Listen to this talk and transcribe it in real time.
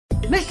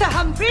Mr.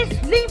 Humphries,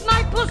 leave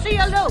my pussy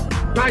alone.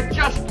 I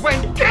just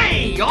went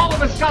gay all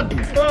of a sudden.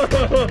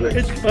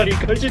 It's funny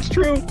because it's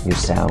true. You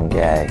sound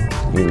gay.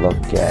 You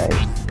look gay.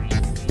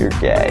 You're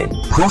gay.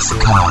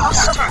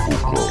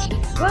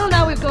 Puffcast. Well,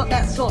 now we've got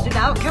that sorted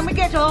out, can we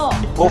get on?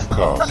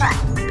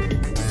 Puffcast.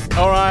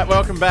 All right,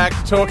 welcome back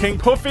to Talking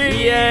Puffy.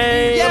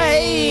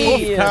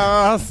 Yay!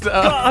 Puffcast.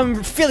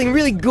 I'm feeling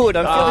really good.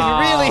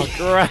 I'm feeling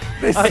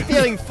Great. I'm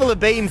feeling full of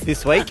beans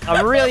this week.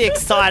 I'm really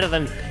excited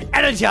and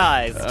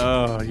energized.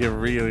 Oh, you're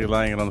really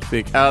laying it on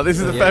thick. This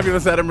is the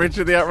fabulous Adam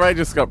Richard, the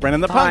outrageous Scott Brennan,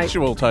 the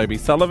punctual Toby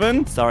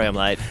Sullivan. Sorry I'm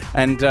late.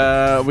 And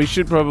we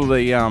should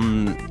probably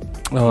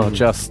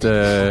just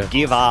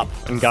Give up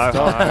and go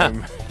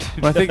home.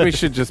 I think we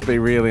should just be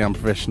really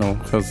unprofessional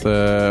because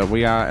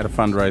we are at a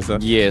fundraiser.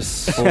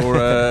 Yes. For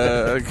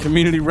a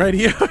community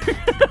radio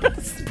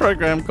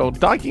program called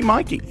Dykey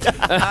Mikey.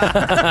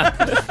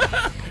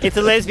 It's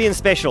a lesbian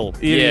special.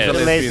 It is It's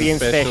a lesbian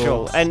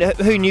special. And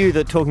who knew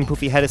that Talking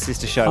Puffy had a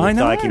sister show I with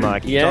know. Dykey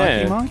Mikey?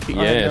 Yeah. Dykey Mikey.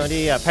 I had no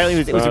idea.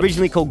 Apparently it was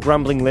originally called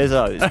Grumbling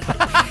Lesos.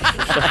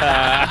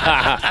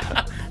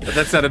 But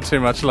that sounded too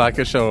much like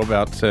a show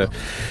about,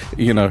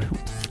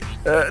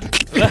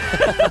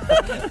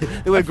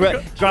 The word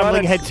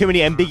grumbling had too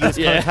many ambiguous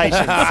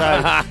connotations,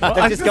 so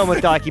they've just gone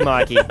with Dykey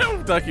Mikey.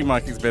 Dykey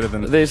Mikey's better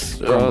than This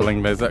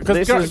Grumbling Lezo.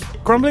 this Because is-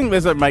 Grumbling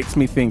Lezo makes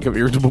me think of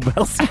Irritable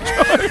Bowel Syndrome.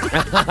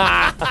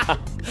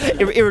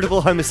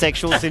 Irritable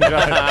homosexual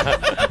syndrome.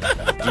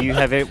 Do you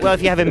have it? Well,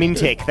 if you have a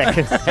Mintek, that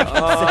can settle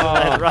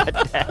that right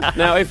now.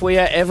 Now, if we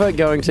are ever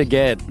going to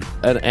get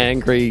an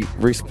angry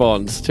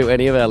response to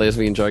any of our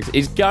lesbian jokes,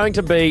 it's going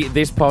to be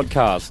this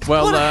podcast.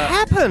 Well, What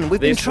happened? We've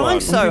been this trying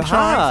one. so We've been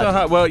trying hard. so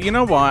hard. Well, you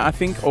know why? I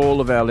think all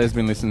of our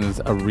lesbian listeners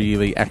are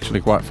really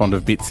actually quite fond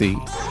of Bitsy,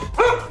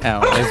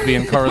 our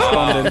lesbian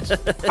correspondent.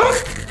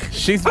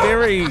 She's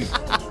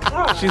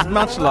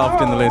much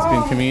loved in the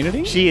lesbian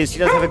community. She is. She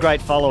does have a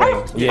great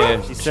following.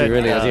 Yeah, She she certainly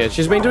really is. does. Yeah,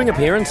 she's been doing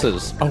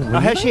appearances. Oh, Oh,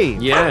 has she?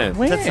 Yeah.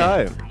 Where? That's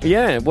so.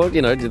 Yeah, well,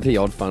 did the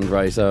odd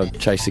fundraiser,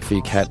 chase a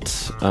few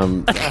cats,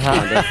 kind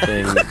of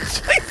thing.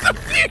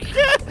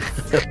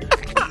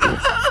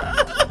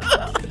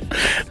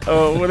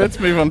 Oh, well, let's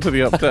move on to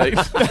the update.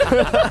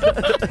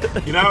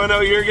 You know, I know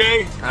you're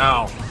gay.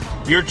 Ow.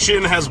 Your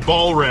chin has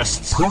ball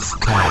rests.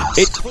 Puffcast.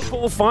 It's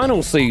football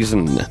final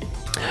season.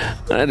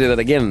 I do that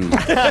again.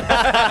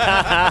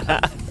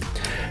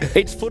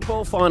 It's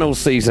football final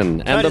season,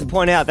 Can I and just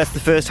point out that's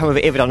the first time I've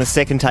ever done a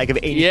second take of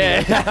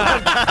anything.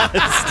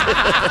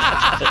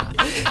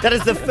 That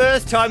is the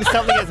first time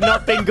something has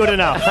not been good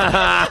enough.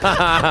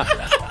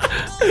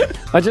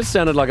 I just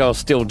sounded like I was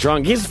still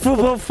drunk. It's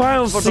football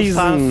final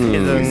season.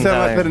 You sound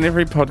like that in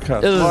every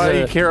podcast. Why do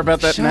you care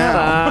about that Shut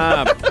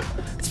now? up.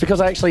 It's because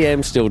I actually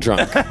am still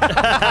drunk. All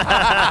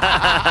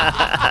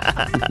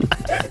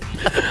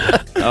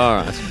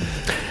right.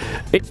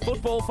 It's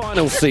football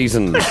final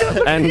season,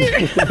 and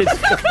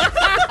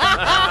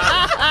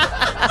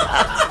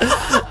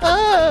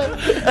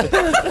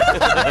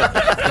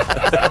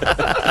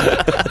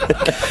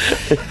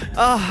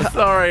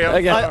Sorry.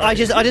 Okay. I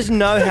just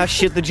know how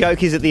shit the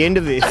joke is at the end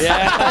of this.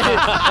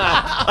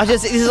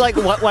 This is like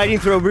wading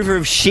through a river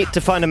of shit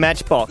to find a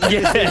matchbox.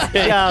 It's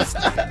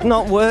just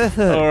not worth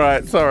it. All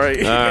right, sorry.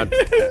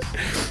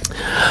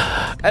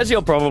 as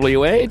you're probably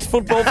aware, it's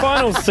football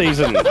final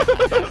season,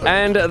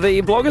 and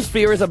the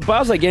blogosphere is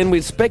abuzz again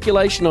with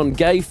speculation on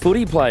gay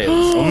footy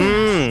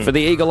players. For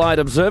the eagle-eyed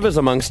observers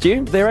amongst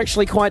you, they're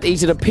actually quite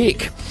easy to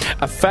pick.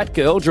 A fat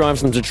girl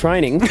drives them to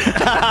training.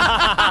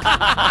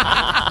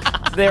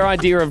 Their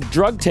idea of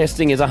drug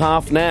testing is a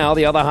half now,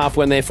 the other half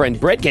when their friend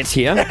Brett gets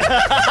here.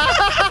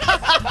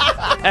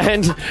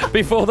 And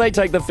before they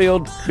take the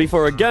field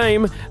before a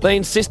game, they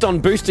insist on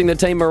boosting the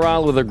team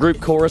morale with a group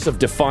chorus of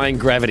Defying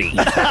Gravity.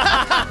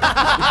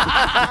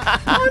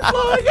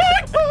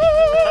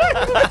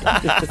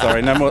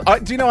 Sorry, no more.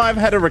 Do you know I've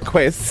had a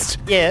request?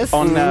 Yes.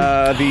 On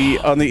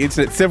the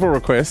internet, several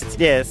requests.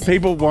 Yes.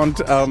 People want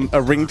a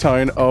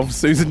ringtone of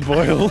Susan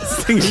Boyle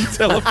singing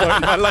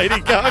 "Telephone" by Lady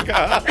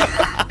Gaga.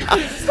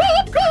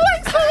 Stop calling!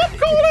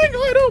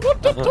 I don't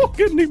want to talk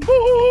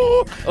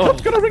anymore. I'm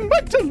gonna ring my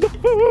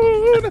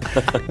telephone.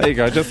 There you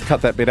go. Just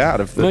cut that bit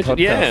out of the podcast.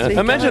 Yeah,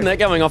 imagine that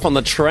going off on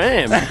the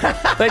tram.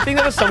 They think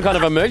that was some kind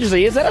of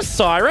emergency. Is that a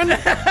siren?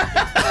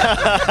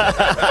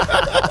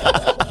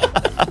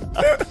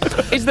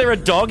 Is there a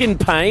dog in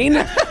pain? To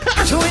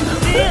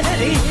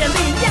infinity and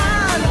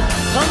beyond,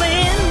 come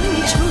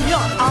into your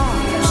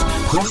arms.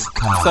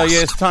 Puffcast. So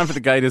yeah, it's time for the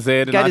Gay to Z.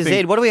 And Go I to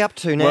think, Z. What are we up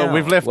to now? Well,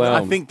 we've left. Well-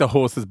 I think the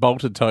horse has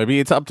bolted, Toby.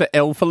 It's up to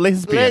L for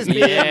lesbian.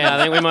 Lesbian. Yeah,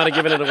 I think we might have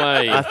given it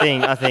away. I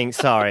think.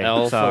 Sorry.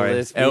 L for sorry.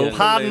 lesbian. L for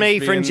Pardon me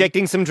for lesbian.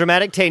 injecting some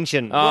dramatic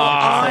tension.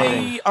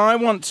 I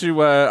want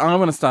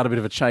to start a bit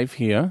of a chafe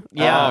here.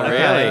 Yeah. Oh,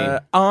 really?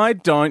 I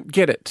don't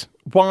get it.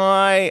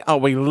 Why are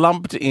we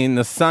lumped in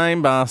the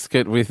same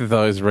basket with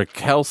those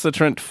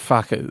recalcitrant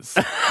fuckers?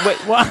 Wait,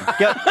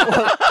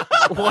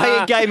 why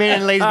are gay men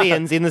and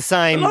lesbians in the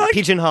same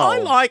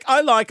pigeonhole?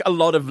 I like a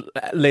lot of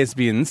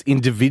lesbians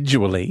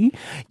individually,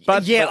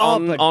 but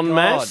en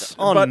masse.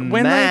 But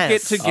when they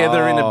get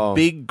together in a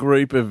big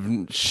group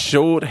of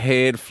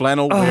short-haired,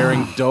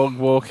 flannel-wearing,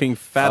 dog-walking,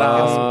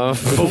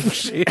 fat-ass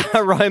bullshit.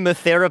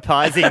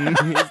 Aromatherapizing.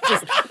 It's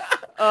just...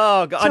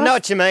 Oh, God. I know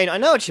what you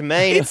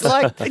mean. It's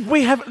like...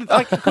 We have...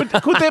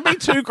 Could there be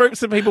two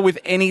groups of people with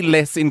any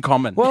less in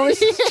common? Well,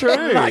 this is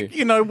true.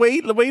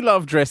 We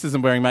love dresses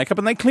and wearing makeup,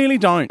 and they clearly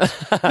don't.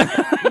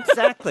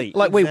 Exactly.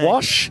 We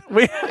wash. How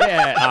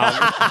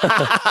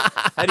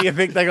do you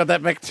think they got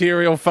that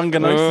bacterial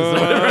funganosis?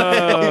 Or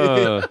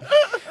whatever?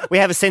 We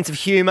have a sense of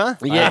humour.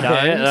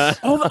 Yeah.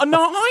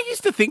 I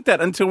used to think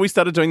that until we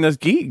started doing those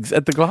gigs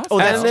at the Glass. Oh,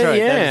 that's And true. then,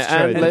 yeah, That is true.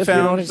 and And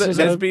found that lesbians-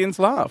 lesbians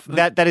laugh.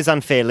 That is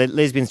unfair.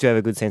 Lesbians do have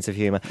a good sense of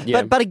humour.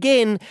 Yeah. But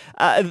again,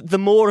 the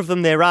more of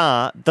them there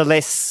are, the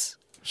less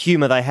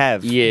humour they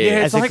have.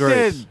 Yeah. It's as a like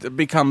group. they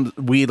become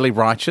weirdly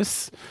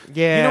righteous.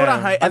 Yeah. You know what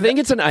I hate? I think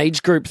it's an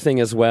age group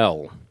thing as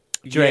well.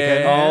 Do you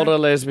reckon? Older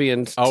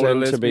lesbians Older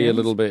tend to be a lesbians?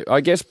 little bit,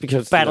 I guess,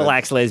 because Battle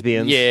axe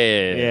lesbians.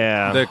 Yeah.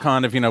 Yeah. The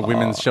kind of,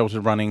 women's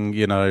sheltered running,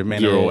 men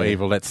are all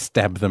evil, let's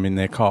stab them in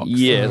their cocks.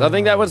 Yes, I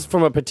think that was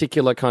from a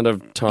particular kind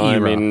of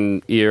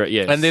time era.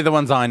 Yes, And they're the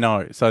ones I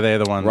know, so they're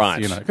the ones,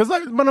 Right. Because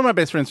one of my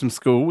best friends from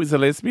school is a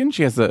lesbian.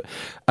 She has a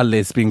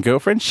lesbian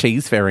girlfriend.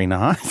 She's very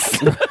nice.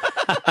 Do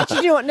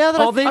you know what? Now that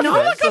Oh, they're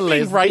not I'm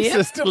being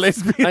racist to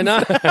lesbians. I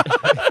know.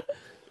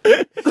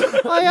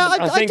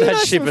 I think do that know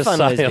ship some has fun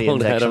sailed,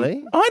 lesbians, Adam.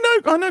 actually.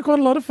 I know quite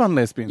a lot of fun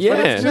lesbians. Yeah.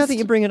 But it's Now just that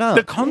you bring it up.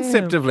 the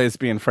concept of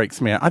lesbian freaks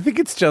me out. I think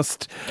it's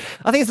just...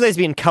 I think it's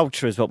lesbian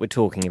culture is what we're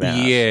talking about.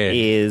 Yeah.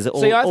 Is all,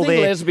 See, I all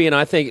think their- lesbian.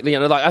 I think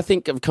I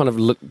think of kind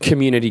of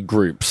community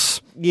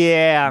groups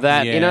Yeah.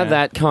 that Yeah.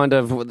 that kind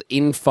of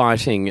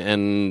infighting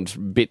and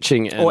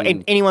bitching and or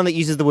anyone that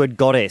uses the word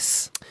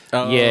goddess.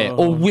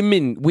 or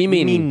women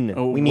Women.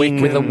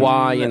 with a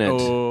Y in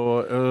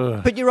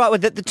it. But you're right,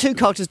 with the two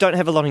cultures don't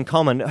have a lot in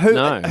common.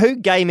 Who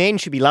gay men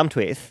should be lumped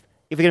with,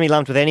 if we're going to be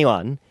lumped with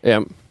anyone,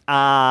 Yeah.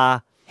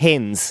 are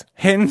hens.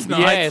 Hens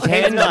nights. Yes,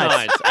 hen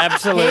nights.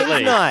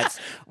 Absolutely. Hens nights.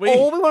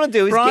 All we want to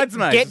do is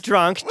Bridesmaids. get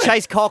drunk,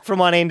 chase cock from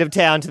one end of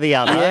town to the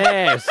other.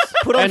 Yes.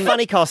 Put on And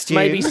funny costumes.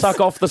 Maybe suck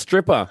off the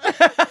stripper.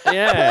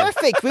 Yeah.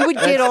 Perfect. We would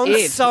get on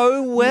it.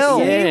 so well.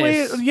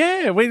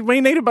 Yeah. We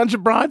need a bunch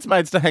of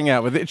bridesmaids to hang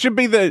out with. It should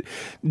be the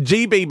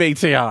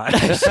GBBTI.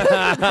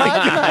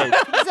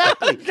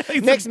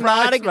 Exactly. Next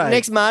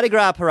Mardi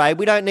Gras parade,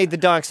 we don't need the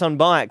dykes on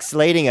bikes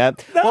leading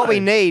it. No. What we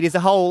need is a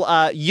whole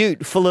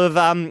ute full of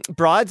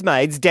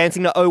bridesmaids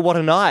dancing to Oh What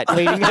a Night,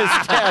 leading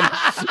us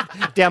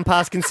down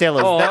past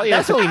Kinsellas. Oh,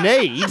 That's all we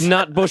need.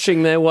 Nut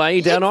bushing their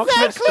way down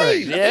Oxford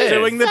Exactly. Street. Yeah.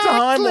 Doing the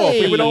time warp.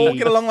 We would all Exactly.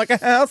 get along like a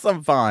house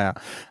on fire.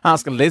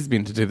 Ask a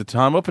lesbian to do the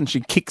time warp and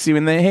she kicks you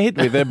in the head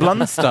with her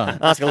blunderstone.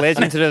 Ask a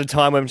lesbian to do the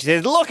time when she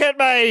says, "Look at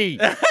me."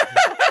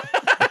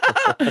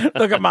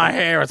 Look at my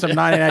hair. It's from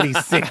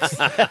 1986.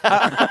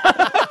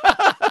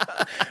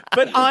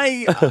 But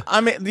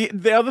I mean,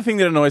 the other thing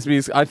that annoys me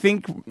is I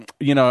think,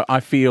 I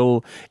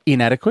feel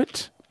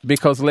inadequate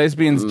because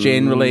lesbians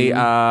generally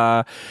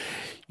are...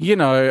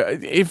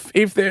 if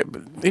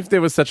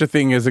there was such a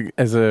thing as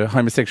a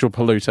homosexual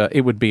polluter,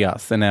 it would be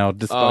us and our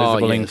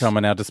disposable yes. income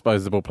and our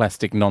disposable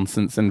plastic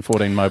nonsense and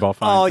 14 mobile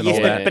phones. Oh, and yes,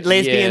 all that. but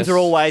lesbians Yes. are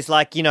always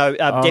like,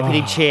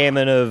 deputy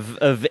chairman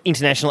of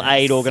international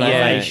aid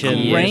organisations.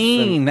 Yeah.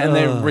 Green and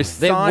they're recycle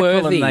They're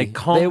worthy. and they They're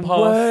compost.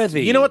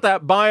 worthy. You know what?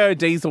 That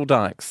biodiesel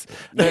dykes.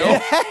 They're all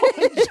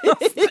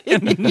just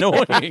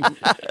annoying,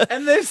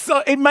 and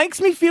it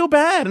makes me feel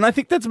bad. And I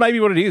think that's maybe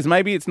what it is.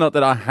 Maybe it's not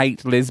that I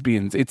hate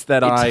lesbians. It's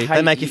that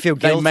They make you feel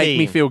guilty. They make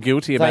me feel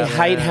guilty They about.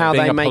 hate how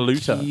being they a make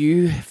polluter.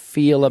 you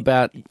feel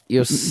about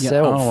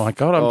yourself. Oh, my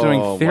God, I'm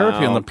doing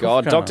therapy on the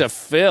God, podcast. Dr.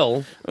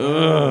 Phil.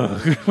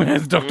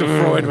 Where's Dr.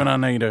 Freud when I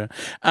need her?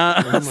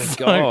 Oh my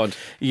God.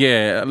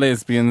 Yeah,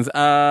 lesbians.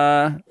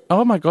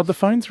 Oh my God, the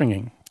phone's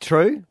ringing.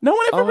 True. No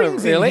one ever Oh,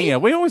 rings really? in here.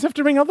 We always have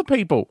to ring other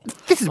people.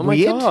 This is Oh my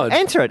weird. God.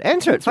 Answer it.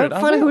 Find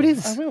out who it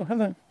is. I will.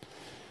 Hello.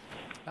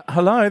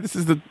 Hello, this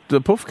is the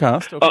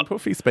Puffcast.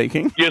 Puffy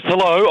speaking. Yes,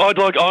 hello.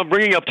 I'm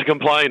ringing up to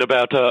complain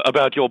about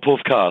your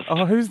Puffcast.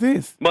 Oh, who's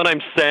this? My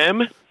name's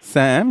Sam.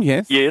 Sam,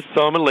 yes. Yes,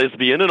 I'm a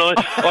lesbian, and I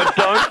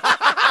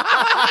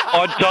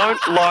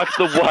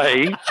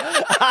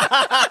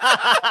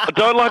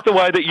don't like the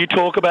way that you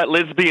talk about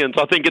lesbians.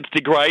 I think it's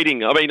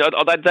degrading. I mean,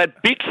 that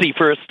Bitsy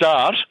for a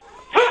start.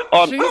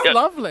 She's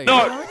lovely.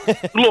 No,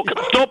 look,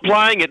 stop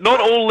playing it. Not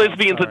all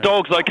lesbians are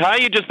dogs, okay?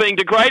 You're just being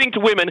degrading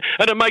to women,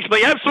 and it makes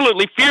me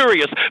absolutely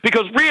furious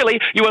because really,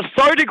 you are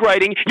so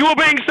degrading. You are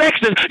being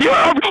sexist. You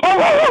are.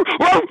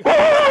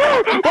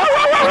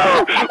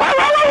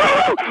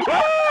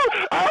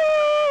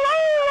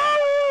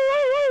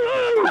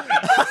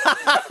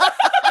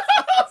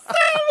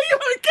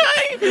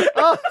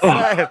 Oh,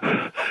 Sam.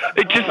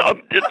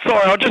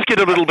 Sorry, I'll just get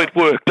a little bit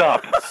worked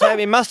up. Sam,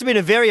 it must have been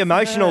a very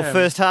emotional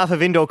first half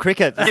of indoor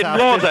cricket. It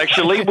was,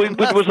 actually.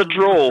 It was a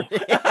draw.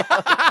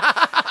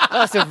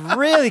 Must have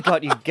really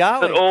got you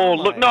going. Oh,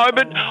 look, no,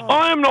 but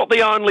I am not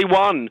the only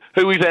one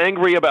who is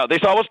angry about this.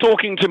 I was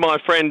talking to my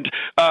friend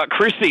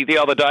Chrissy the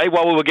other day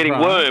while we were getting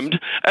wormed,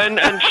 and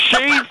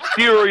she's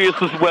furious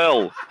as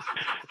well.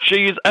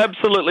 She is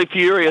absolutely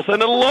furious.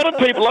 And a lot of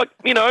people, like,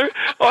 you know,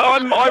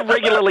 I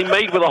regularly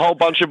meet with a whole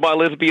bunch of my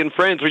lesbian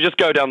friends. We just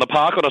go down the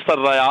park on a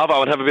Saturday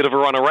arvo and have a bit of a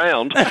run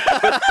around.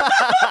 But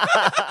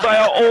they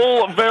are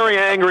all very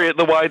angry at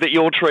the way that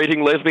you're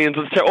treating lesbians.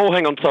 Oh,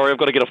 hang on, sorry, I've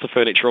got to get off the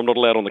furniture. I'm not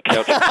allowed on the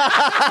couch.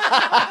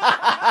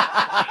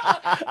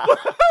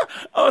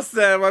 Oh,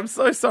 Sam, I'm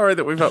so sorry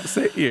that we've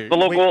upset you.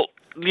 Well,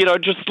 you know,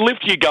 just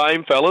lift your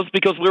game, fellas,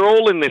 because we're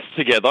all in this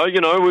together. You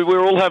know,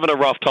 we're all having a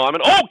rough time.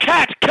 And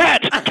cat!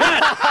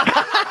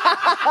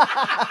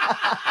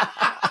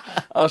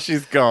 Oh,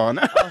 she's gone.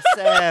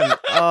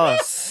 Oh,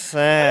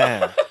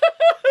 Sam.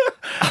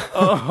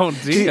 Oh,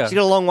 dear. She's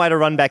got a long way to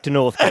run back to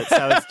Northcote,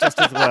 so it's just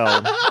as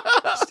well.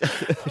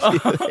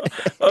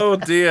 Oh,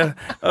 dear.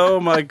 Oh,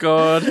 my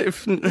God.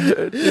 It's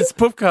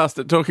puffcast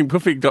at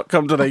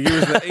talkingpuffy.com.au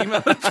is the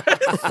email address.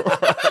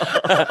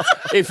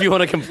 If you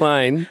want to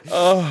complain.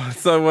 Oh,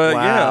 so,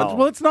 yeah.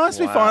 Well, it's nice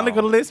we finally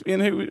got a lesbian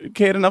who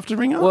cared enough to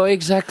ring up. Well,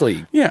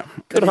 exactly. Yeah.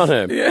 Good on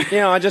her.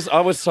 Yeah.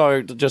 I was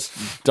so just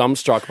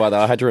dumbstruck by that.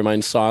 I had to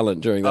remain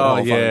silent during that whole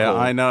phone call.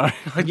 I know.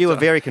 You were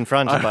very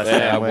confronted by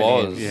Sam. Yeah, I weren't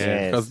was. you?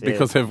 Yeah, Yes,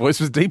 because her voice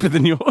was deeper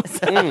than yours.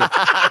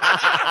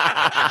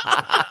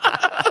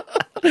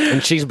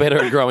 And she's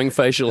better at growing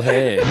facial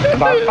hair.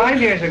 About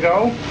 5 years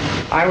ago,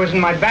 I was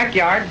in my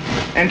backyard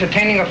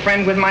entertaining a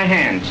friend with my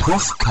hands.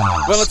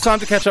 Puffcast. Well, it's time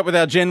to catch up with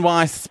our Gen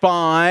Y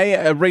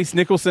spy, Reese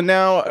Nicholson.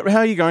 Now, how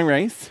are you going,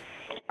 Reese?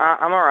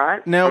 I'm all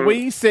right. Now,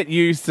 we set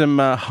you some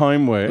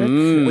homework.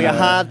 We are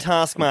hard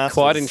taskmasters.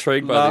 Quite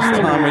intrigued by Last this.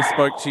 time we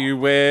spoke to you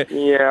where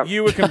Yeah.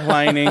 you were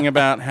complaining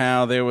about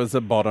how there was a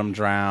bottom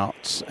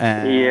drought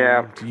and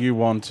you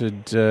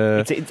wanted...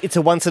 It's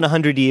a once in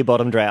 100-year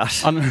bottom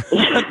drought.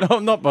 no,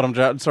 not bottom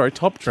drought. Sorry,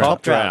 top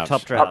drought.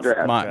 Top drought.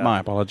 My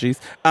apologies.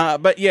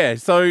 But yeah,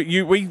 so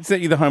we set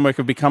you the homework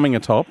of becoming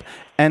a top.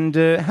 And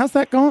how's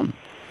that gone?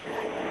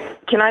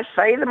 Can I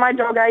say that my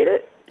dog ate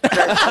it?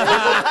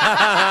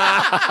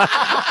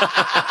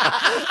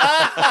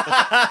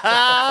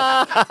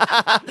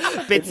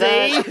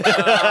 Bitsy.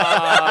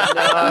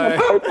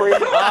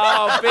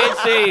 Oh,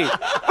 Bitsy.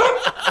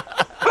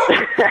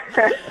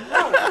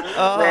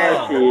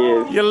 There she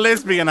is. You're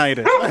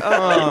lesbianated.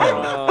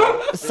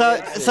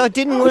 So it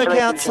didn't work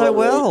out so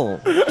well.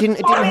 It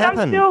didn't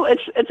happen.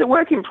 It's a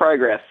work in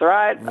progress,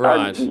 right?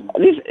 Right.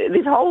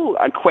 This whole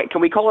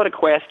can we call it a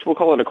quest? We'll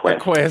call it a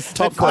quest.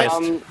 Top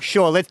quest.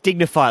 Sure, let's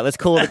dignify it. Let's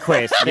call it a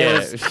quest.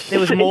 There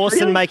was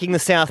Mawson making the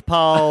South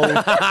Pole.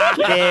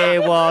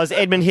 There was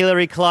Edmund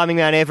Hillary climbing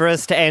Mount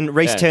Everest, and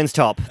Reese turns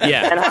top.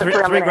 Yeah. And hopefully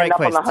I'm Three going to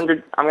great end up on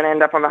quests. I'm going to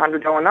end up on the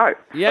 $100 note.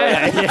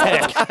 Yeah.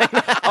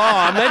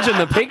 Oh, imagine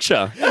the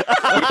picture.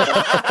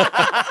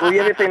 Well, you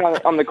ever seen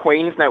on the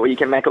Queen's note where you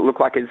can make it look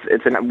like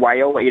it's a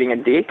whale eating a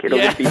dick? It'll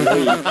just be me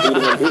eating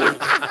a dick.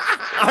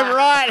 I'm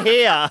right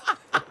here.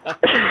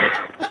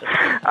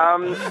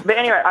 But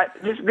anyway,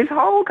 this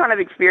whole kind of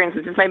experience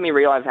has just made me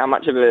realise how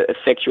much of a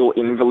sexual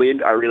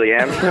invalid I really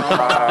am.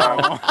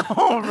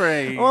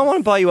 Reese. Well, I want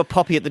to buy you a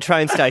poppy at the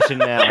train station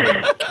now.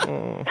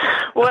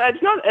 Well,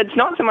 it's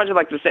not so much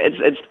like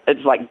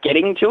it's like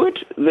getting to it.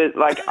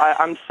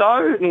 I'm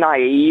so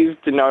naive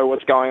to know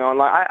what's going on.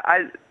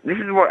 This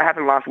is what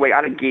happened last week. I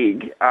had a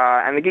gig,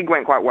 and the gig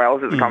went quite well.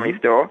 It was at the Comedy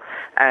Store,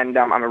 and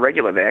I'm a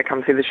regular there.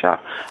 Come see the show.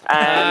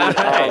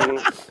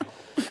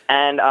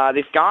 And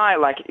this guy,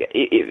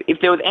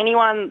 if there was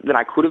anyone that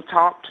I could have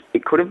topped,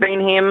 it could have been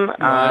him.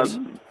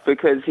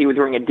 Because he was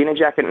wearing a dinner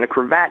jacket and a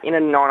cravat in a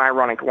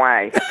non-ironic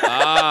way.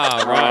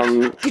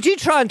 Right. Did you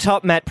try and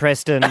top Matt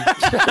Preston?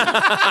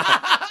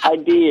 I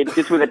did,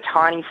 just with a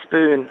tiny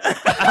spoon.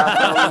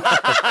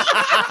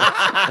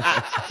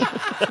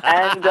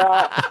 And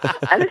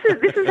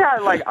this is how,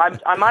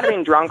 I might have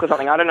been drunk or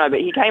something, I don't know, but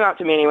he came up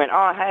to me and he went,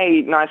 "Oh,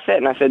 hey, nice set."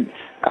 And I said,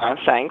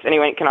 "Thanks." And he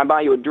went, "Can I buy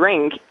you a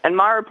drink?" And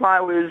my reply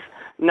was,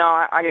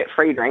 "No, I get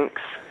free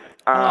drinks."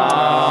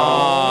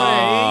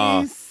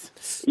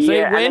 See,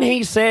 when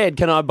he said,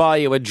 "Can I buy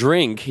you a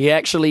drink?" he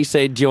actually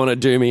said, "Do you want to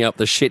do me up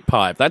the shit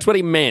pipe?" That's what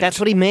he meant. That's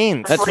what he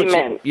meant. That's what he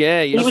meant.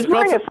 Yeah. He was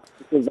wearing a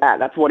with that.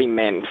 That's what he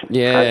meant.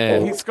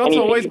 Yeah. Scott's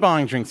always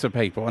buying drinks for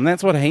people, and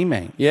that's what he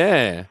meant.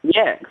 Yeah.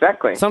 Yeah,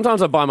 exactly.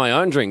 Sometimes I buy my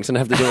own drinks and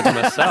have to do it to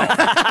myself.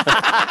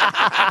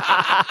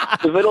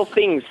 The little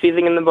things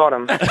fizzing in the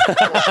bottom.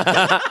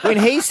 When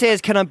he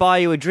says, "Can I buy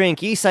you a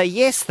drink?" you say,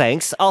 "Yes,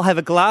 thanks. I'll have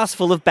a glass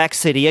full of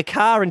backseat of your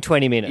car in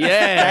 20 minutes."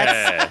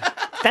 Yeah.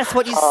 That's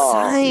what you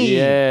say.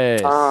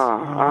 Yes.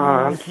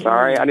 I'm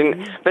sorry. I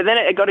didn't. But then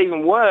it got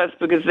even worse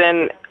because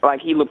then,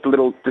 he looked a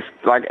little,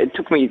 it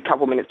took me a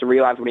couple of minutes to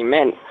realise what he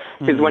meant.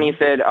 Because when he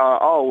said,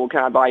 "Oh, well,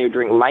 can I buy you a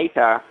drink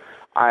later?"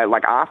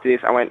 After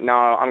this, I went, "No,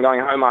 I'm going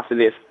home after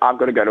this. I've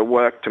got to go to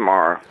work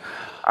tomorrow."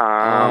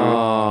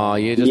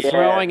 You're just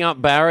throwing up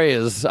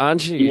barriers,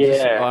 aren't you?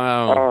 Yeah.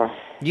 Wow.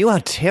 You are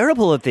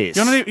terrible at this.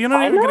 You're not even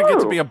going to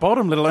get to be a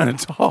bottom, let alone a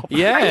top.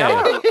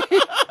 Yeah.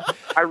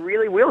 I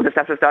really will just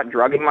have to start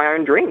drugging my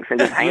own drinks and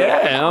just hang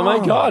out. Yeah, oh my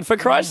God. For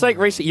Christ's sake,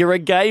 Reese, you're a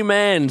gay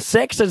man.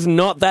 Sex is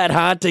not that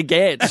hard to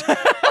get.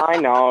 I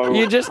know.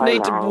 You just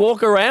need to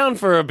walk around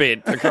for a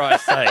bit, for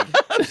Christ's sake.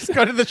 Just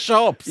go to the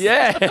shops.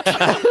 Yeah.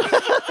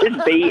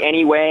 Just be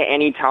anywhere,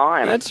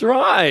 anytime. That's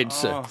right.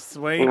 Oh,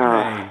 sweet.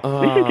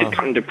 This is just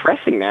kind of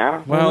depressing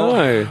now.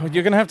 Well,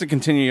 you're going to have to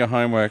continue your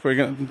homework. We're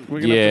going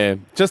Yeah.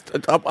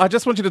 I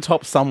just want you to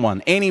top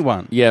someone,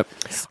 anyone. Yep.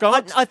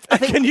 Scott, I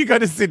think can you go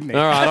to Sydney?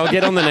 All right, I'll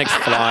get on the next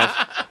flight.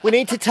 we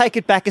need to take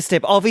it back a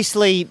step.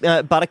 Obviously,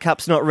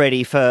 Buttercup's not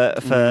ready for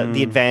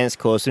the advanced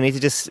course. We need to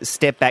just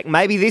step back.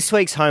 Maybe this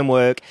week's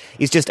homework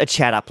is just a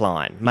chat-up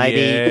line.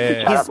 Maybe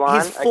Chat-up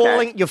line? he's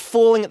falling. Okay. You're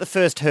falling at the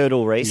first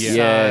hurdle, Reese.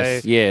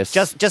 Yes, So yes.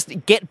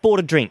 Just get bought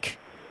a drink.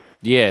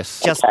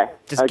 Yes. Just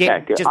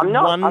get good. just I'm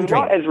not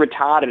drink. as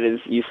retarded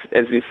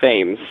as this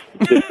seems.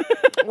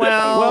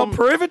 Well,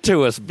 prove it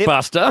to us,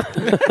 Buster.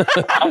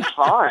 I'm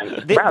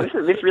fine. Wow,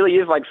 this really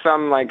is like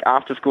some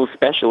after school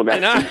special about.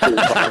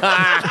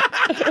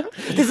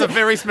 This is a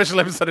very special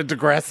episode of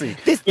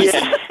Degrassi. This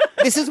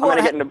is I'm what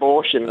gonna get an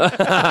abortion.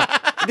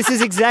 This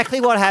is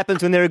exactly what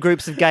happens when there are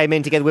groups of gay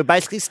men together. We're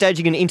basically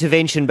staging an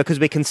intervention because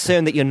we're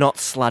concerned that you're not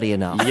slutty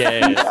enough.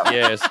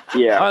 Yes.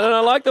 Yeah. And I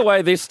like the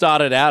way this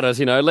started out as,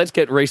 let's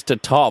get Reese to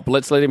top.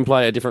 Let's let him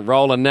play a different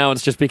role. And now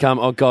it's just become,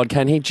 oh, God,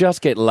 can he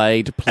just get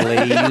laid,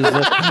 please?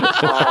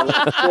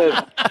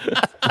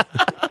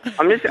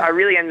 I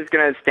really am just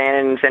going to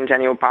stand in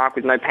Centennial Park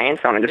with no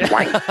pants on and just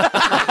wank.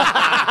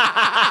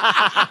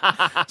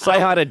 Say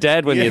hi to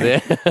Dad when you're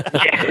there.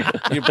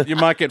 You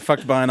might get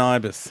fucked by an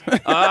ibis.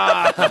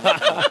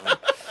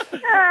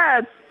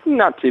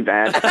 Not too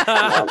bad.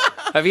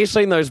 Have you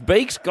seen those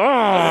beaks?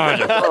 God!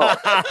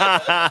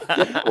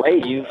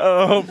 Please.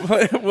 Oh,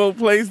 well,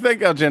 please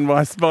thank our Gen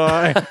Y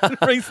spy,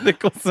 Reese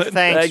Nicholson.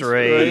 Thanks,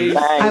 Reese.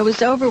 I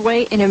was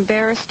overweight and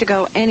embarrassed to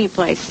go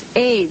anyplace.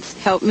 AIDS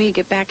helped me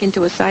get back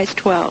into a size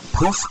 12.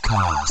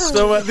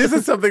 So this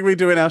is something we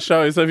do in our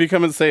show, so if you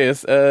come and see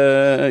us,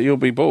 you'll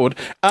be bored.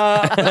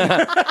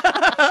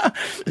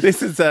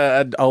 This is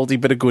an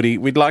oldie but a goodie.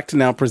 We'd like to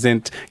now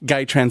present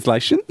gay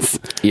translations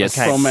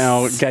from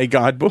our gay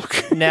guidebook.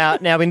 Now,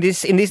 in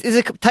this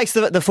it takes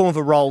the form of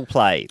a role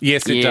play.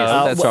 Yes, it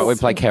does. That's right. We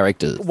play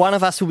characters. One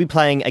of us will be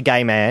playing a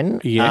gay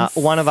man. Yes.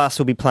 One of us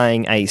will be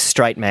playing a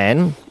straight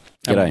man.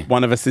 G'day.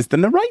 One of us is the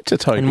narrator,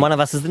 Toby. And one of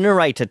us is the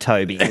narrator,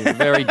 Toby.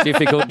 Very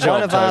difficult job,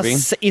 One of Toby.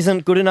 us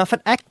isn't good enough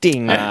at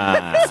acting.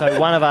 So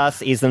one of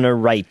us is the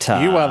narrator.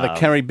 You are the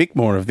Carrie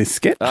Bickmore of this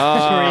sketch.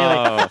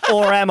 Really?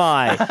 Or am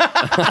I?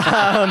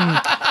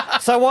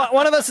 So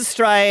one of us is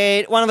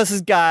straight, one of us is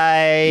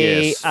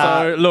gay. Yes.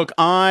 So, look,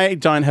 I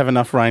don't have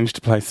enough range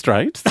to play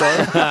straight, so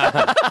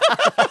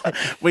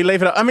we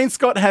leave it up. I mean,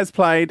 Scott has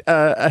played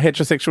a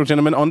heterosexual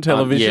gentleman on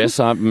television. Yes,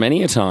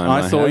 many a time.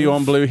 I saw you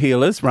on Blue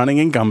Heelers running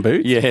in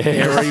gumboots. Yeah.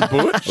 Hairy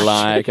butch.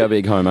 Like a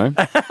big homo.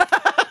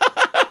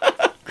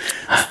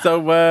 So,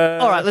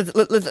 all right,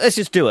 let's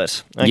just do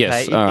it. Okay?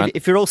 Yes, all right.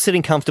 If you're all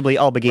sitting comfortably,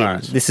 I'll begin.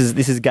 Right. This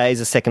is gay as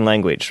a second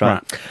language,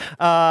 right?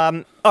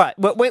 All right.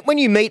 When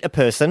you meet a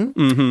person,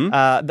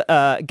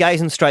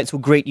 gays and straights will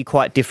greet you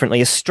quite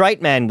differently. A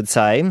straight man would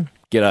say,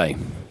 "G'day,"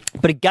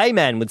 but a gay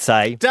man would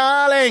say,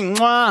 "Darling,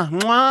 mwah,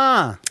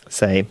 mwah."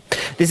 See,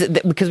 this is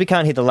because we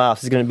can't hear the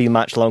laughs. It's going to be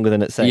much longer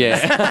than it seems.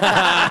 Yeah.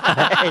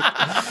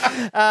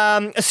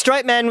 A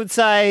straight man would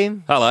say,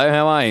 "Hello,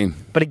 how are you?"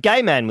 But a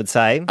gay man would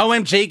say,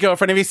 "OMG,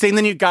 girlfriend, have you seen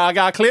the new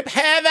Gaga clip?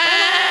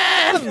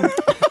 Heaven!"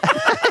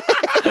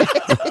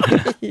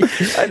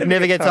 It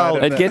never gets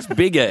old. It gets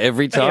bigger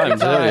every time,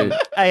 too.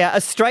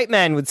 A straight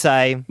man would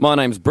say, "My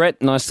name's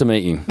Brett. Nice to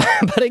meet you."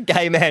 But a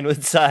gay man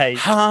would say,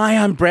 "Hi,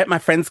 I'm Brett. My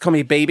friends call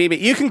me BB, but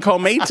you can call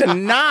me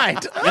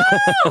tonight."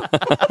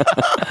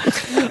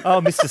 Oh,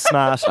 Mr.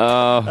 Smart.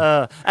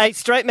 A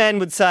straight man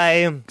would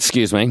say,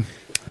 "Excuse me."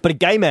 But a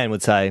gay man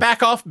would say,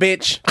 "Back off,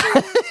 bitch."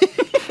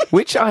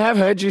 Which I have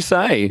heard you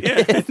say.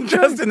 Yeah,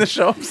 just in the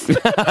shops.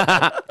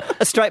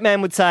 A straight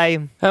man would say,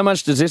 "How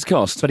much does this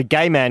cost?" But a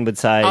gay man would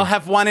say, "I'll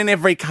have one in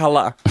every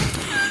colour."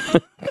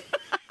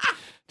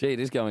 Gee, it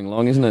is going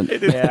long, isn't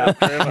it? Yeah.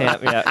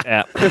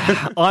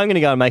 I'm going to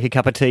go and make a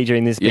cup of tea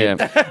during this bit.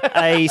 Yeah.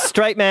 A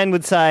straight man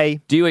would say,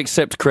 "Do you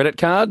accept credit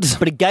cards?"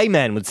 But a gay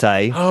man would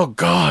say, "Oh,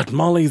 God,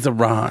 Molly's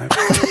arrived."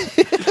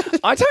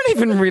 I don't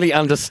even really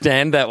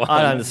understand that one.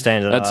 I don't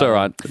understand it. That's all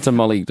right. It's a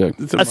Molly do.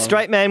 A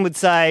straight man would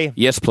say,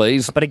 "Yes,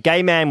 please." But a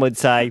gay man would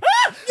say,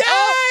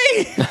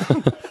 "Yay!"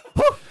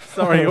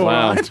 Sorry, all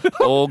Wow.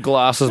 right. All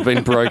glass has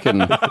been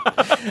broken.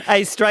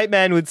 A straight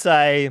man would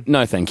say,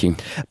 No, thank you.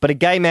 But a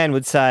gay man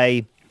would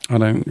say, I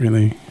don't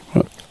really...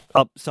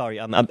 Oh, sorry,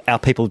 our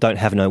people don't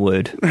have no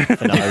word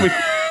for no.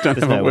 Don't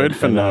have a word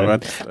for no.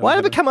 Why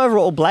did it become over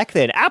all black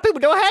then? Our people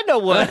don't have no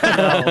word for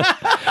no.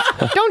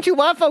 Don't you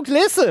white folks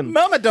listen?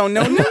 Mama don't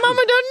know nothing.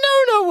 Mama don't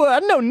know no word. I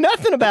know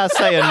nothing about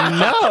saying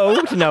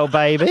no to no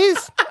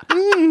babies.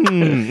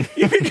 You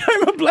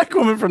became a black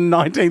woman from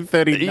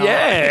 1939.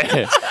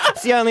 Yeah.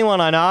 It's the only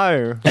one I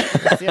know.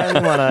 It's the only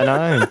one I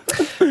know.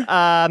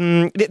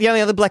 The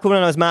only other black woman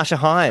I know is Marsha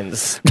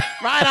Hines.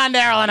 Right on,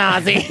 Daryl and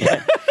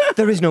Ozzy.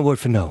 There is no word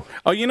for no.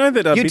 Oh, you know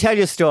that... You tell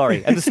your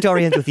story, and the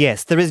story ends with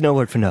yes. There is no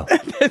word for no.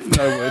 There's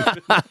no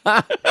word.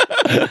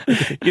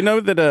 You know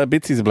that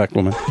Bitsy's a black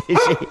woman. Is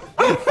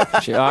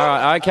she? All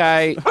right,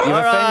 okay. You've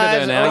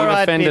offended her now. You've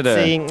offended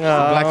Bitsy. her.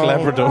 Black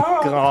Labrador.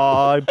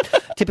 God.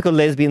 Typical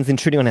lesbians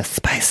intruding on our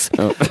space.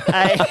 Oh.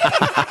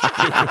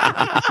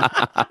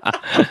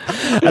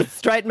 A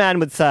straight man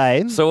would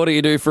say, So what do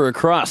you do for a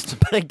crust?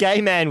 but a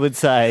gay man would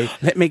say,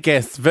 Let me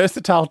guess,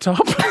 versatile top.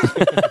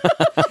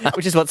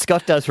 which is what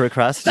Scott does for a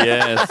crust.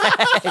 Yes.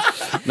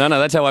 No,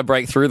 that's how I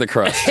break through the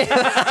crust.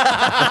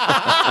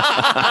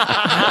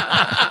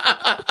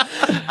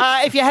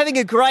 If you're having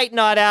a great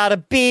night out, a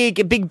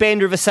big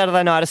bender of a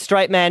Saturday night, a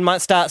straight man might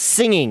start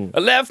singing. I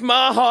left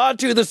my heart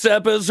to the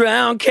suppers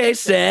round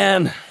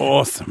K-San.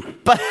 Awesome.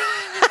 But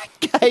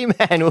a gay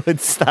man would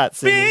start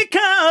singing.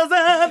 Because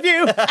of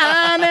you,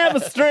 I never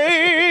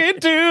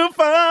strayed too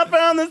far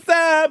from the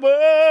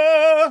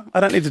sidewalk. I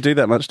don't need to do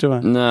that much, do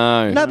I?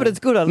 No. No, but it's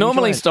good.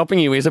 Normally stopping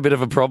you is a bit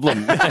of a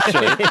problem,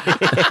 actually.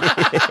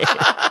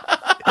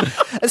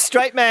 A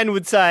straight man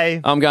would say,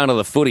 I'm going to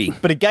the footy.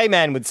 but a gay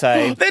man would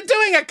say, They're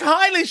doing a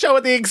Kylie show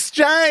at the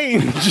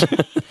Exchange.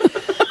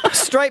 a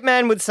straight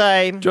man would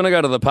say, Do you want to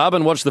go to the pub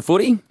and watch the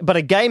footy? but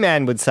a gay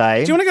man would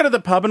say, Do you want to go to the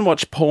pub and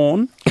watch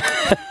porn?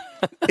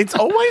 It's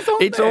always on.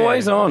 It's there.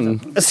 always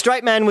on. a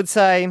straight man would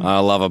say, I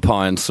love a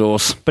pie and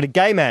sauce. but a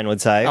gay man would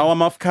say, Oh,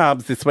 I'm off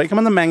carbs this week. I'm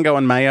on the mango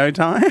and mayo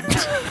diet.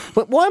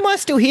 but why am I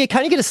still here?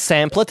 Can't you get a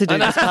sampler to do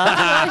this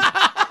part?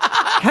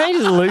 Can't you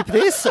just loop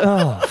this?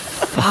 Oh,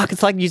 fuck.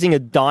 It's like using a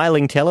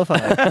dialing telephone.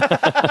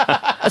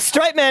 A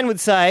straight man would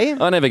say,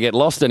 I never get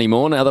lost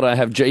anymore now that I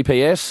have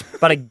GPS.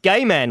 but a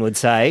gay man would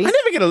say, I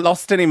never get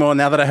lost anymore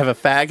now that I have a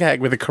fag hag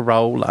with a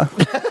Corolla.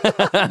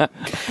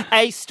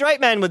 a straight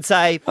man would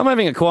say, I'm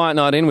having a quiet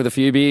night in with a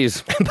few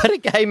beers. but a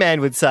gay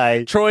man would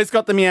say, Troy's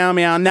got the meow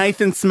meow.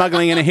 Nathan's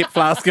smuggling in a hip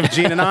flask of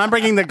gin, and I'm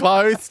bringing the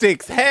glow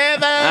sticks.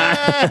 Heaven!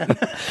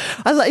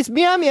 I was like, is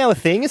meow meow a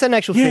thing? Is that an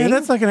actual Yeah, thing?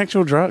 that's like an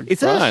actual drug.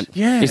 Is it? Right.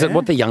 Yeah. Is it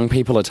what the young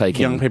people are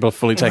taking? Young people are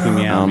fully taking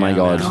meow. Oh, my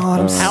meow, God.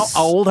 meow. How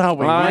old are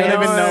we? We I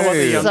don't even know what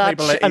the young Such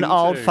people are an into.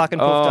 old fucking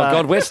Oh, poofed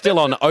God, we're still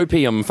on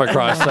opium, for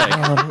Christ's sake.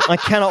 I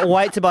cannot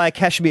wait to buy a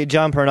cashmere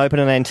jumper and open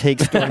an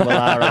antique store in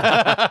Wallara.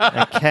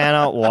 I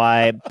cannot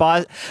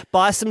wait.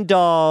 Buy some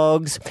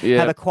dogs, Yeah.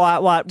 have a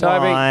quiet white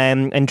Toby.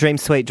 wine, and dream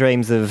sweet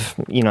dreams of,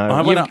 you know.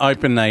 I want to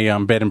open a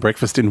bed and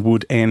breakfast in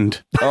Wood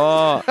End.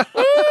 Oh.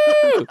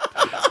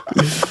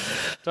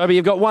 Toby,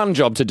 you've got one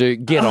job to do.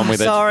 Get on with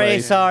it.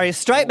 please. Sorry. A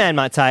straight man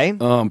might say,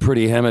 Oh, I'm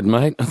pretty hammered,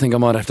 mate. I think I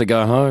might have to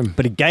go home.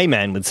 but a gay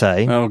man would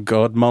say, Oh,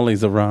 God,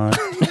 Molly's arrived.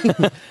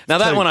 Now,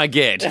 that one I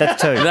get.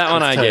 That's two. That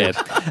one That's I two.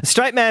 get. A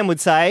straight man would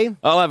say,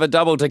 I'll have a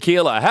double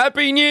tequila.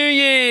 Happy New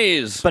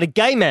Year's! but a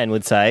gay man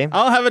would say,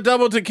 I'll have a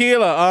double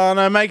tequila. Oh,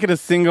 no, make it a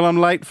single. I'm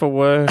late for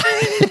work.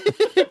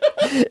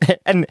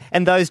 and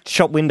those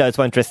shop windows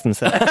won't dress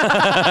themselves.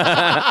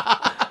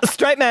 A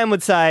straight man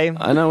would say,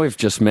 I know we've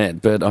just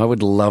met, but I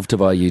would love to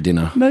buy you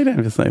dinner. No, you don't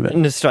ever say that.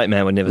 and the straight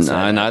man would never say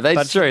that. No, But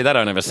that's true. They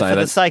don't ever say for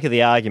the that. sake of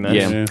the argument,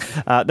 Yeah.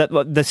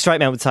 the straight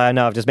man would say, I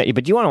know I've just met you,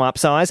 but do you want to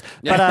upsize?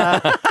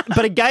 But,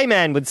 but a gay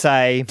man would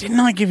say, Didn't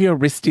I give you a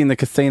wristy in the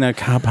casino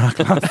car park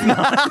last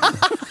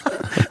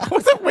night?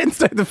 Was it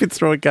Wednesday at the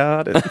Fitzroy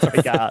Garden?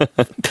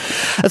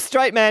 a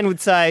straight man would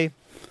say,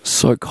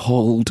 So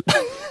cold.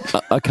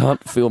 I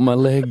can't feel my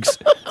legs.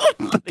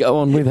 Go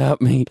on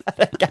without me.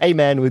 a gay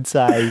man would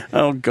say,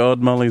 Oh, God,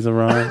 Molly's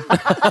arrived.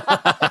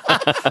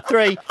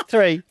 three.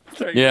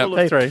 Yeah. Full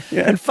of three.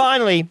 Yeah. And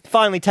finally,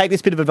 take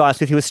this bit of advice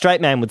with you. A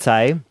straight man would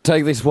say,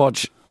 Take this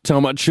watch. Tell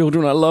my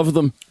children I love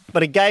them.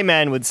 but a gay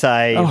man would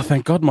say, Oh,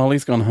 thank God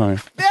Molly's gone home.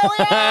 There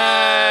we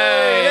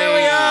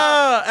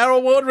are! Our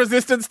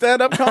award-resistant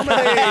stand-up comedy.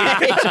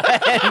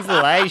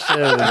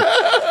 Translation.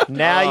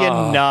 Now you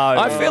know.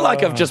 I feel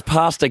like I've just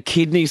passed a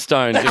kidney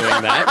stone doing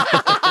that.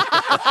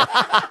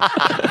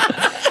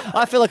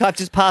 I feel like I've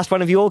just passed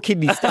one of your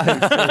kidney stones.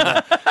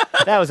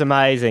 That was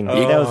amazing.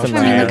 That was I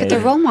mean, look at the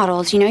amazing. role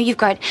models. You know, you've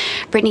got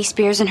Britney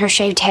Spears and her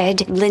shaved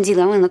head. Lindsay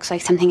Lohan looks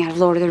like something out of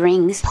Lord of the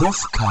Rings.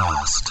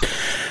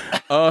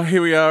 Puffcast. Oh,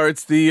 here we are.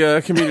 It's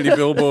the community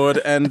billboard,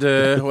 and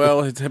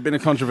well, it's been a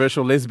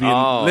controversial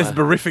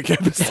lesborific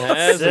episode.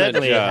 It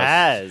certainly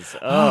has.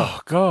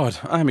 Oh God,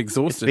 I'm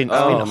exhausted. It's been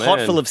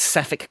hot full of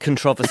sapphic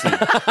controversy.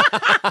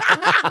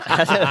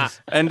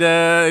 And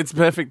it's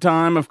perfect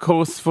time, of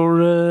course,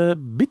 for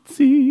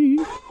Bitsy.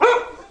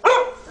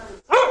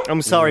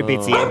 I'm sorry,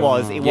 Bitsy. It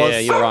was. Yeah,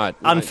 you're right.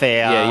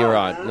 Unfair. Yeah, you're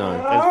right. No.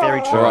 It's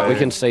very true. All right, we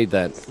concede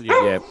that.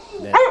 Yeah.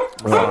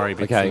 Sorry,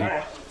 Bitsy.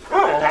 Okay.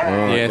 Oh,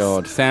 Yes,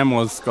 God. Sam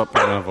was Scott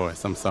Pillar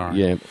voice. I'm sorry.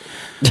 Yeah.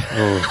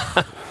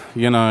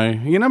 You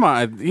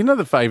know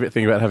the favourite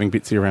thing about having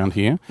Bitsy around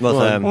here.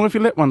 Well, if you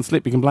let one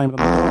slip, you can blame it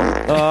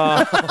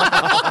on.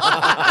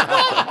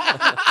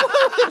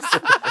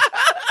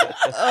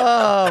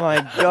 Oh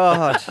my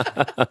God.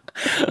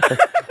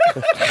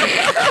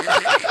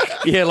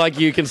 Yeah, like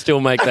you can still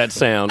make that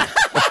sound.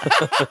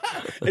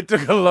 It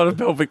took a lot of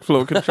pelvic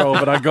floor control,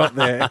 but I got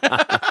there.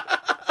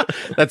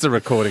 That's a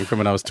recording from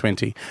when I was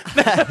 20.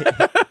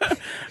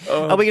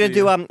 Are we going to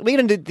do? We're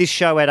going to do this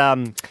show at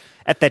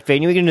that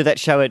venue. We're going to do that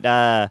show at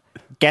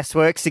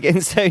Gasworks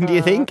again soon. Do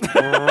you think?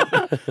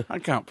 I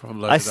can't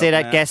probably. I said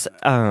at Gas.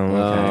 Oh,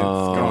 okay.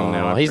 It's gone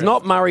now. He's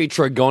not Murray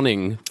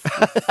Tregoning.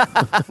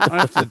 I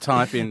have to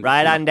type in.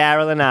 Right on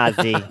Daryl and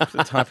Ozzy. I have to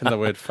type in the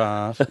word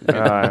fart.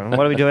 What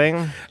are we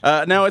doing?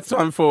 Now it's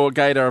time for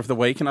Gator of the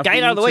Week. And I've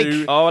Gator of the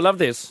Week. Oh, I love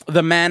this.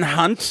 The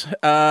Manhunt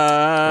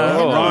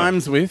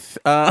rhymes with.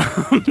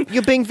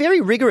 You're being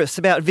very rigorous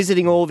about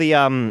visiting all the.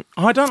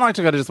 I don't like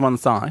to go to just one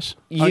site.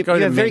 You I go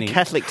to have very many.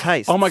 Catholic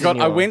taste. Oh my God!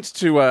 I went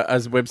to a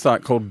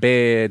website called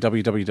Bear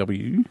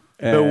www.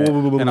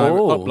 And I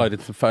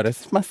uploaded some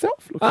photos of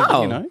myself,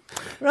 looking,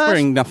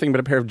 wearing nothing but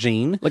a pair of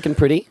jeans. Looking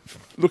pretty.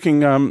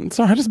 Looking,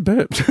 sorry, I just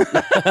burped.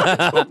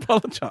 I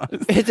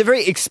apologise. It's a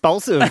very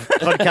expulsive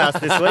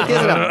podcast this week,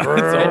 isn't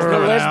it? It's the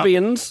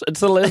lesbians. It's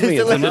the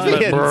lesbians.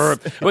 We're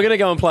going to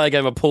go and play a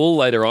game of pool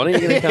later on. Are you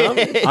going to come?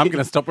 I'm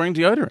going to stop wearing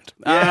deodorant.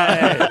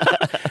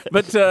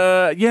 But,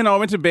 I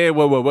went to Bear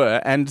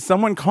and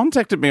someone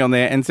contacted me on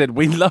there and said,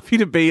 we'd love you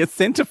to be a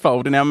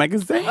centrefold in our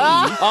magazine.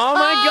 Oh,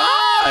 my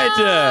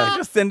God.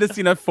 Just send us,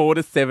 4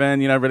 to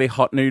 7, really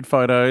hot nude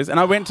photos. And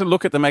I went to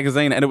look at the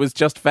magazine and it was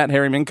just fat,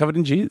 hairy men covered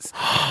in jizz.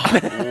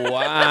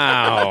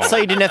 Wow. So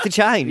you didn't have to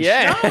change?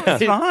 Yeah. No,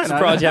 it's fine.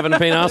 Surprised you haven't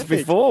been asked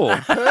before.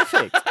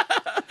 Perfect.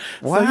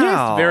 Wow. So,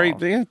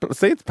 yes,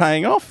 it's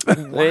paying off.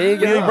 There you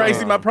go. Really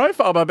raising my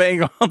profile by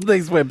being on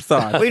these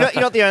websites. Well, you're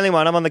not the only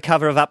one. I'm on the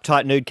cover of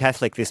Uptight Nude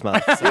Catholic this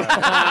month.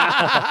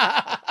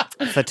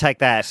 So take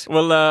that.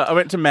 Well, I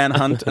went to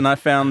Manhunt and I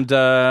found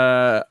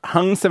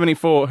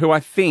Hung74, who I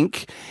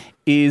think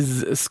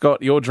is,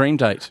 Scott, your dream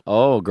date.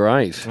 Oh,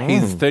 great.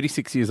 He's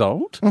 36 years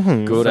old.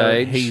 Good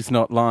age. He's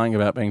not lying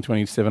about being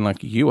 27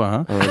 like you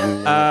are.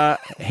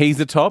 He's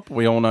a top.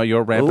 We all know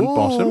you're a rampant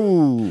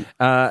bottom.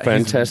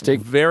 Fantastic.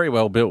 He's very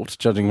well built,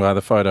 judging by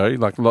the photo.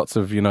 Like lots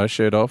of,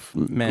 shirt off.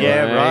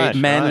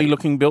 Manly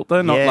looking built,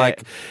 though. Not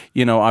like,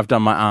 I've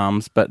done my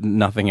arms, but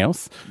nothing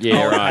else.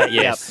 Yeah, right.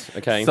 Yes. Yep.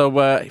 Okay.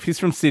 So he's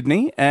from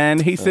Sydney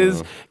and he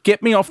says,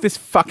 get me off this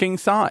fucking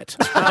site.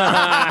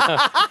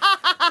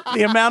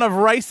 The amount of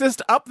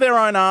racist, up their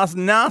own ass,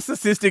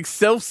 narcissistic,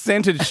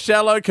 self-centered,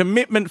 shallow,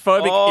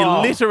 commitment-phobic,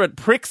 illiterate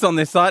pricks on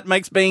this site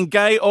makes being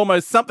gay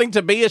almost something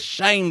to be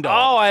ashamed of.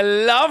 Oh, I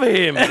love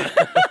him.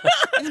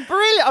 It's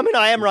brilliant. I mean,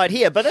 I am right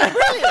here, but it's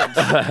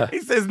brilliant.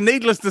 He says,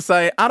 needless to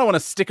say, I don't want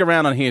to stick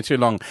around on here too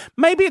long.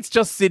 Maybe it's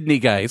just Sydney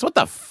gays. What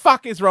the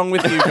fuck is wrong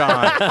with you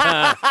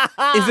guys?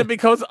 Is it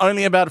because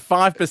only about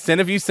 5%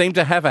 of you seem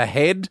to have a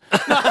head?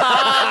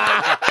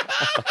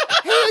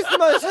 He is the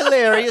most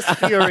hilarious,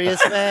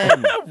 furious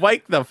man.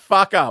 Wake the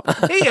fuck up.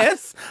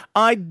 P.S.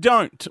 I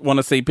don't want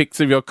to see pics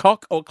of your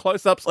cock or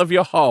close-ups of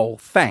your hole.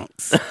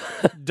 Thanks.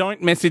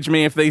 Don't message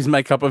me if these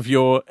make up of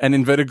your, and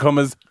inverted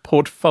commas,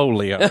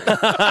 portfolio.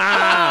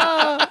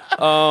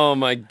 Oh,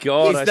 my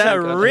God. Is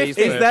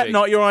that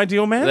not your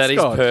ideal man, That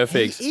Scott? is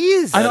perfect. He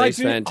is. That is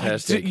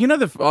fantastic.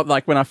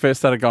 Like when I first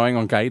started going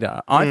on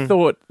Gator, I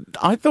thought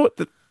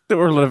that there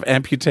were a lot of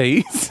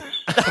amputees.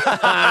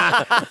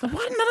 Why do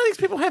none of these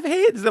people have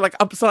heads? They're like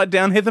upside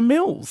down Heather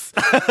Mills.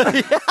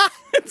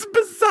 It's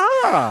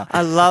bizarre.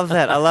 I love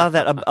that.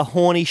 A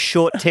horny,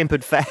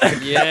 short-tempered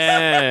fag.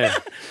 Yeah.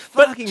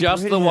 But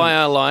just the way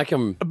I like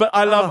him. But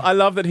I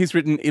love that he's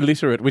written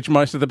illiterate, which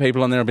most of the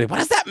people on there will be, what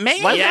does that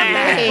mean? What does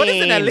that mean? What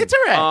is an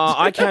illiterate?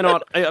 I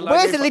cannot.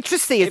 Where's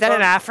illiteracy? Is that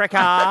in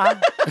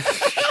Africa?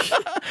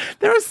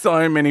 There are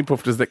so many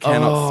poofters that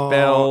cannot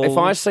spell. If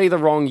I see the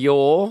wrong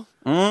your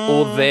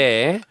or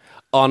there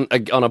on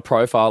a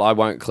profile, I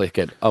won't click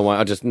it. I won't.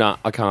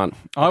 I can't.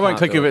 I won't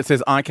click if it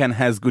says Icahn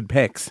has good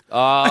pecs.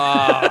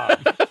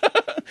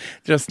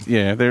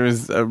 There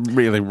is a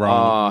really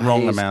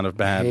wrong amount of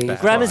bad.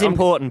 Grammar's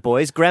important,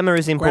 boys. Grammar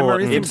is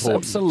important.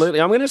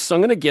 Absolutely. I'm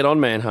going to get on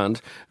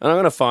Manhunt and I'm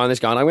going to find this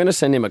guy and I'm going to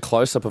send him a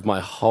close-up of my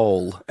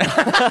hole.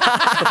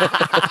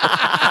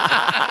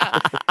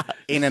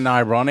 In an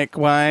ironic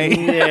way.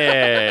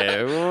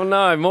 Yeah. Well,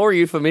 no, more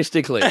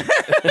euphemistically.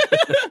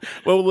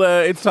 Well,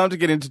 it's time to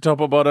get into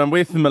Top or Bottom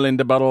with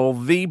Melinda Buttle,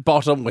 the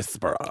Bottom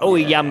Whisperer. Oh,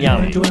 yum,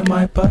 yum. Do in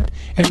my butt,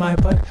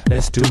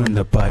 let's do in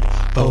the butt.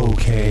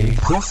 Okay.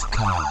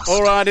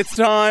 All right, it's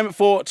time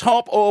for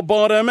Top or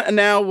Bottom.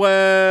 Now,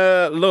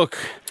 look.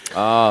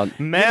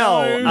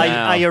 Mel,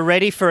 are you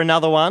ready for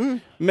another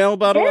one? Mel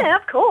Buttle? Yeah,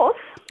 of course.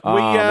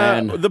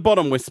 The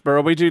Bottom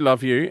Whisperer, we do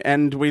love you,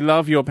 and we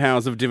love your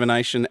powers of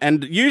divination.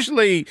 And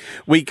usually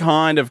we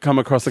kind of come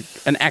across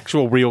an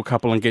actual real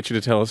couple and get you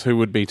to tell us who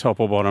would be top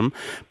or bottom.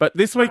 But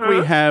this week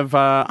we have,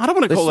 I don't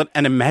want to call it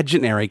an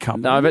imaginary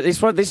couple. No, but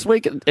this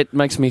week it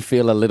makes me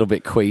feel a little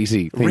bit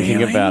queasy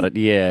thinking about it.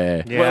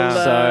 Yeah.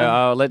 Well,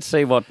 so let's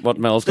see what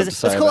Mel's got to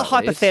say. Let's call it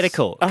about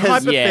hypothetical. A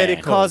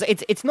hypothetical. Because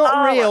it's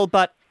not real,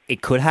 but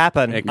it could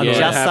happen. I'm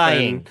just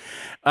saying.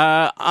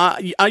 Are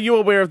you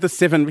aware of the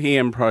 7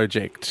 p.m.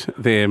 project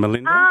there,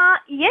 Melinda?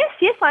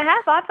 Yes, I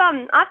have.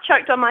 I've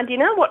choked on my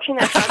dinner watching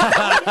that.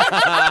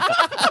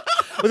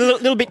 With a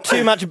little bit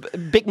too much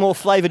Bickmore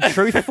flavoured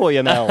truth for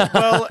you, Mel.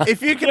 Well,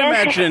 if you can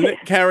imagine,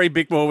 Carrie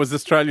Bickmore was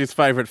Australia's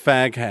favourite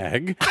fag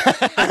hag.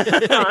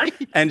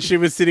 And she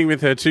was sitting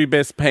with her two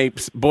best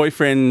peeps,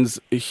 boyfriends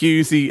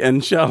Hughesy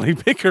and Charlie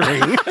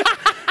Pickering.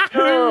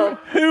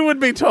 Who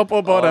would be top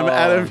or bottom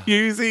out of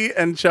Hughesy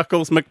and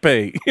Chuckles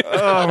McPhee?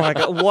 Oh my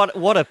God,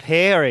 what a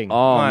pairing!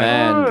 Oh my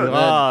man,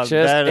 God,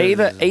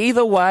 just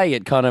either way,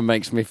 it kind of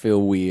makes me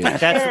feel weird.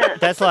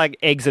 That's like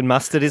eggs and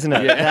mustard, isn't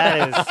it?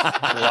 That is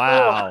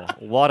wow.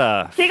 What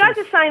a. So you guys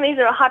are saying these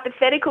are a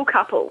hypothetical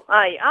couple,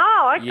 are you?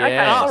 Oh, okay.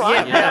 Yes. All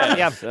right.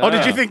 Yeah. Oh,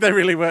 did you think they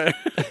really were?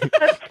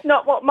 That's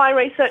not what my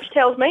research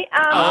tells me.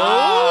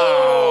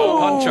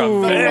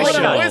 Controversial. What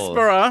a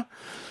whisperer.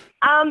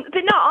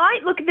 But no,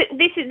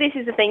 this is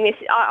the thing.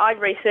 I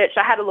researched.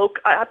 I had a look.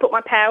 I put my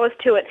powers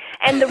to it,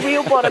 and the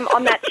real bottom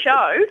on that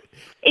show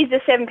is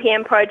the 7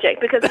 p.m. project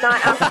because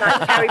night after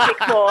night, Carrie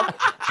Bickmore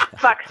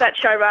fucks that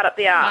show right up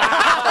the arse.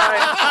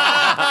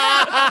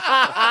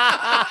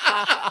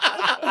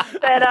 So,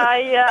 but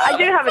I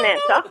do have an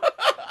answer.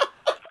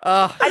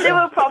 I do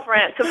have a proper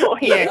answer for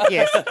you.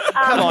 Yes.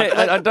 Come on.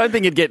 I don't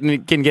think it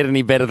can get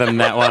any better than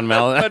that one,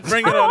 Mel. But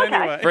bring it on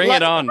anyway. Bring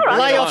it on.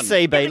 Lay off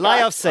CB.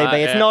 Lay off CB.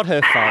 It's not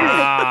her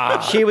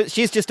fault.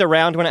 She's just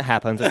around when it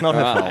happens. It's not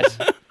her fault.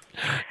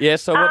 Yeah.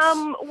 So what's...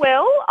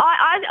 Well,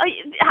 I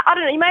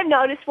don't know. You may have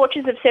noticed,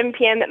 watchers of 7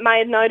 p.m. that may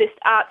have noticed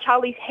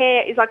Charlie's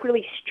hair is like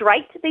really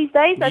straight these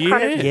days. They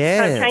kind of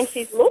changed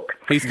his look.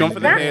 He's gone for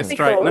the hair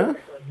straightener.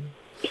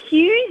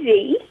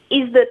 Hughesy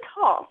is the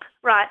top.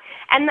 Right,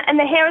 and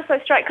the hair is so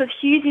straight because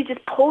Hughesy's just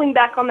pulling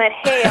back on that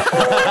hair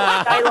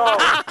all day long.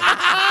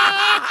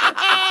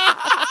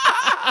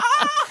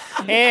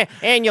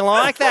 And you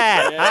like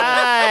that?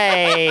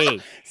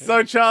 Hey!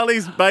 So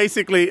Charlie's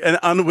basically an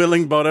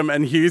unwilling bottom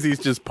and Hughesy's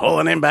just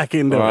pulling him back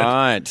into it.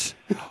 Right.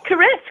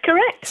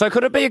 Correct. So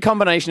could it be a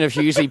combination of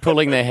Hughesy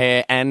pulling their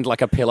hair and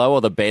like a pillow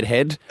or the bed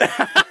head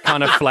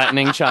kind of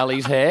flattening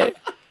Charlie's hair?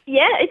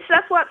 Yeah,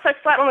 that's why it's so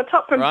flat on the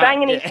top from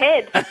banging his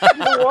head into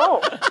the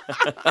wall.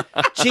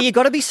 Gee, you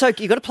got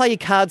to play your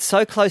cards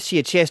so close to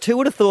your chest. Who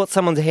would have thought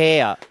someone's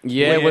hair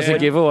was a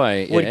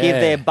giveaway? Would give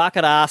their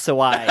bucket ass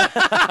away.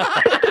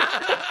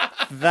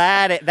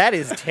 That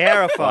is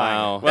terrifying.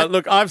 Wow. Well,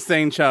 look, I've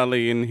seen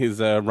Charlie in his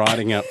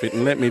riding outfit,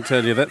 and let me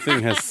tell you, that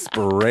thing has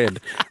spread.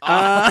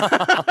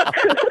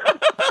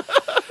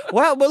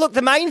 Well, look,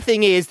 the main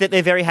thing is that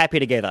they're very happy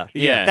together.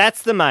 Yeah.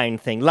 That's the main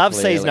thing. Love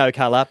sees no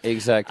colour.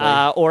 Exactly.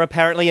 Or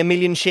apparently a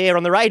million share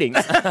on the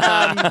ratings.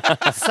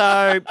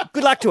 So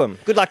good luck to them.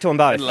 Good luck to them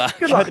both. Good luck.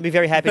 I hope they'll be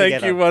very happy together.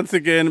 Thank you once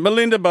again.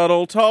 Melinda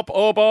Buttle, top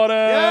or bottom?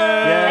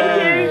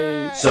 Thank you.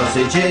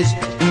 Sausages,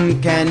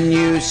 can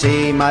you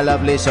see my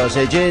lovely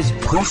sausages?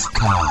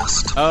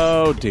 Puffcast.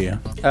 Oh,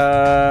 dear.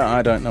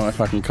 I don't know if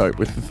I can cope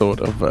with the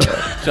thought of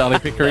Charlie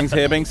Pickering's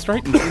hair being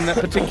straightened in that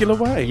particular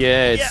way.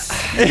 Yeah, it's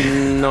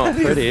not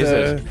pretty, is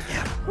it?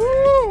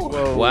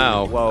 Whoa.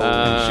 Wow.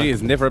 Whoa. She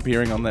is never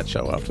appearing on that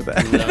show after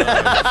that.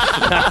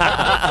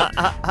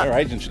 Her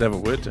agent should have a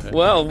word to her.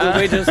 Well,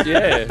 we just,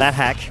 That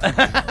hack.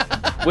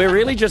 We're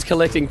really just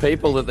collecting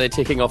people that they're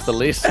ticking off the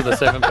list for the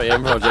 7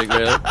 p.m. project,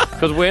 really.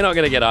 Because we're not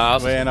going to get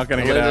asked. We're not going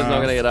to get asked. Not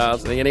going to get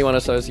asked. I think anyone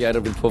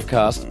associated with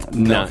Puffcast,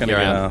 not going to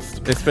get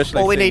asked.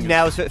 Especially all we need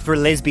now is for a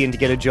lesbian to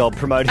get a job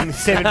promoting the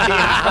 7 p.m.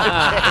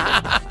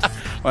 project.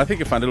 Well, I think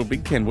you'll find little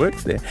Big Ken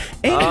works there.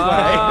 Anyway.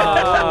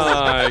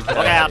 Okay.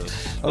 Look out.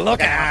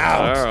 Look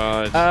out.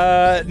 All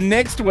right.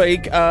 Next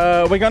week,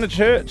 we're going to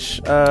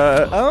church.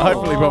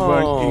 Hopefully we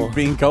won't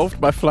be engulfed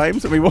by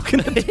flames when we walk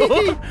in the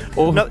door.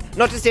 Or...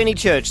 Not just any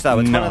church, though.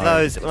 It's one of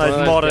those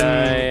modern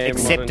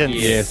acceptance.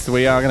 Yes,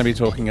 we are going to be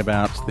talking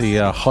about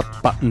the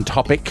hot button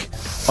topic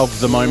of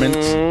the moment.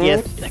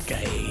 Yes. The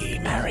gay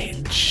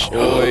marriage.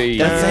 Oy.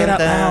 Don't say it out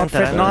loud.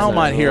 Fred Nile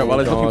might hear it while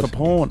he's looking for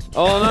porn.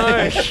 Oh,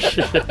 no.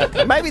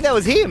 Maybe that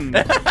was him.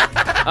 That's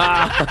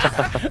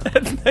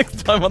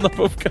next time on the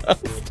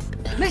Puffcast.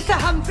 Mr.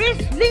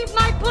 Humphries, leave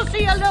my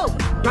pussy alone.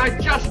 I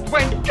just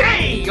went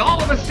gay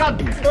all of a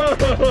sudden.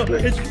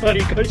 It's funny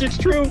because it's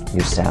true.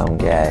 You sound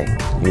gay.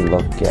 You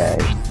look gay.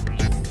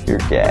 You're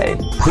gay.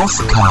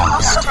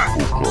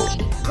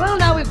 Puffcast. Well,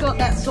 now we've got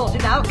that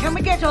sorted out, can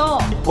we get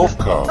on?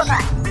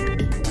 Puffcast.